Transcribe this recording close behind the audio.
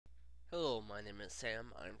my name is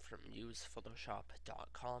Sam. I'm from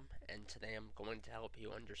usephotoshop.com, and today I'm going to help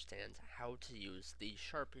you understand how to use the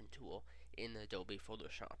Sharpen tool in Adobe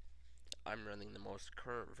Photoshop. I'm running the most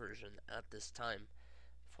current version at this time,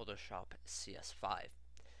 Photoshop CS5.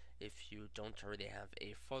 If you don't already have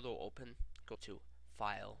a photo open, go to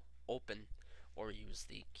File, Open, or use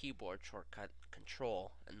the keyboard shortcut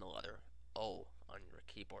Control and the letter O on your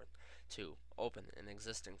keyboard to open an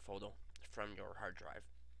existing photo from your hard drive.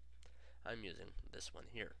 I'm using this one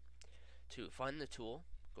here. To find the tool,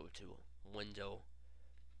 go to Window,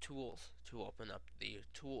 Tools to open up the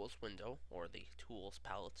Tools window or the Tools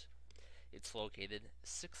palette. It's located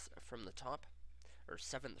 6th from the top, or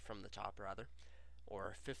 7th from the top rather,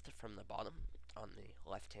 or 5th from the bottom on the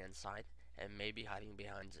left hand side, and may be hiding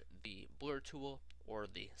behind the Blur tool or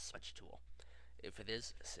the Smudge tool. If it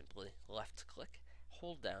is, simply left click,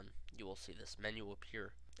 hold down, you will see this menu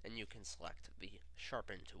appear, and you can select the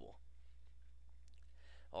Sharpen tool.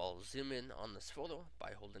 I'll zoom in on this photo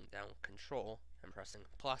by holding down Control and pressing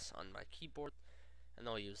plus on my keyboard, and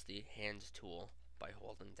I'll use the hand tool by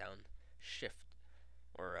holding down Shift,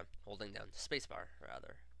 or holding down spacebar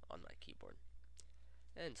rather, on my keyboard.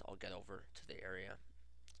 And I'll get over to the area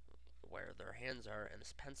where their hands are and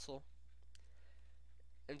this pencil,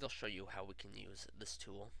 and I'll show you how we can use this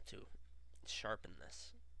tool to sharpen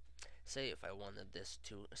this. Say if I wanted this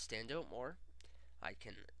to stand out more, I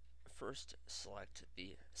can first select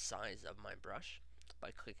the size of my brush by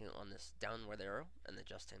clicking on this downward arrow and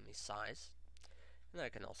adjusting the size. And I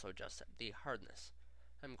can also adjust the hardness.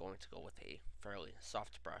 I'm going to go with a fairly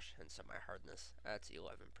soft brush and set my hardness at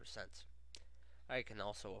 11%. I can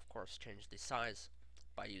also, of course, change the size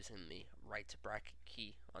by using the right bracket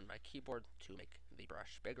key on my keyboard to make the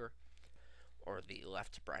brush bigger, or the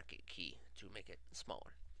left bracket key to make it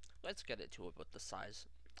smaller. Let's get it to about the size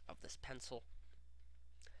of this pencil,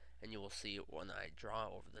 and you will see when I draw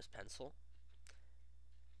over this pencil,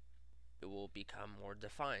 it will become more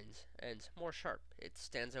defined and more sharp. It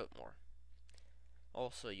stands out more.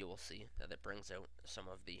 Also, you will see that it brings out some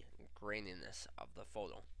of the graininess of the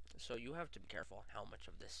photo, so you have to be careful how much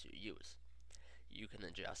of this you use. You can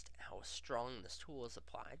adjust how strong this tool is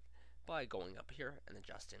applied by going up here and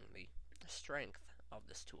adjusting the strength of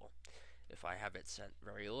this tool. If I have it set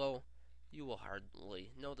very low, you will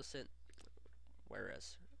hardly notice it,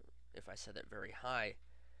 whereas if I set it very high,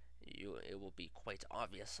 it will be quite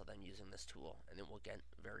obvious that I'm using this tool, and it will get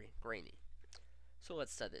very grainy. So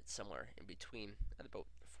let's set it somewhere in between at about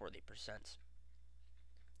 40%.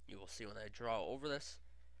 You will see when I draw over this,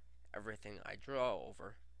 everything I draw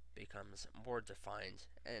over becomes more defined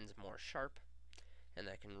and more sharp, and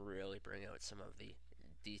I can really bring out some of the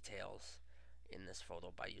details in this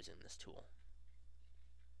photo by using this tool.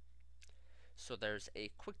 So there's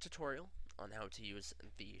a quick tutorial on how to use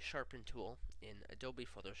the Sharpen tool in Adobe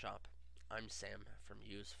Photoshop. I'm Sam from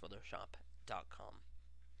usephotoshop.com.